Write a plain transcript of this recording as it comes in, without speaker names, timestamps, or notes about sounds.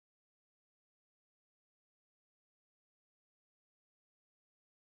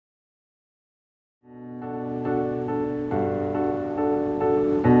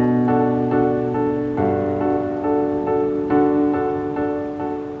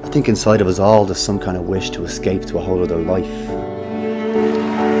think inside of us all there's some kind of wish to escape to a whole other life.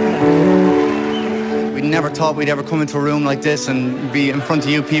 We never thought we'd ever come into a room like this and be in front of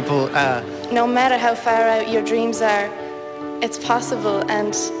you people. No matter how far out your dreams are, it's possible,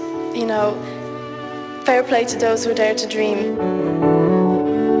 and, you know, fair play to those who dare to dream.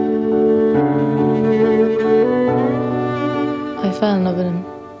 I fell in love with him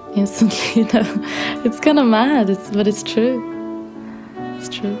instantly, you know. It's kind of mad, but it's true. It's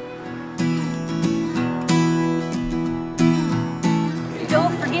true.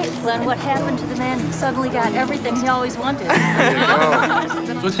 Don't forget, Glenn, what happened to the man who suddenly got everything he always wanted.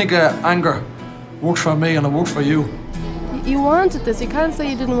 I think anger works for me and it works for you. You wanted this, you can't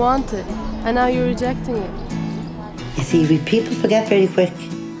say you didn't want it, and now you're rejecting it. You see, people forget very quick,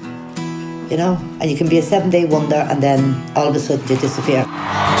 you know, and you can be a 7-day wonder and then all of a sudden you disappear.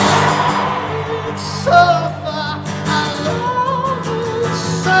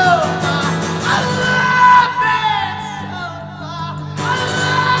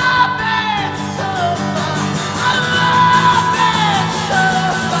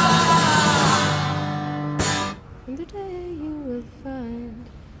 In the day you will find,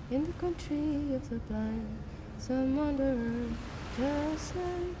 in the country of the blind, some wanderer just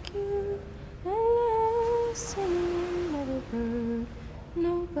like you, and lost and you never heard,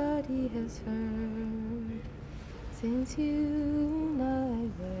 nobody has heard, since you and I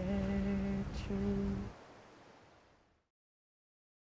were true.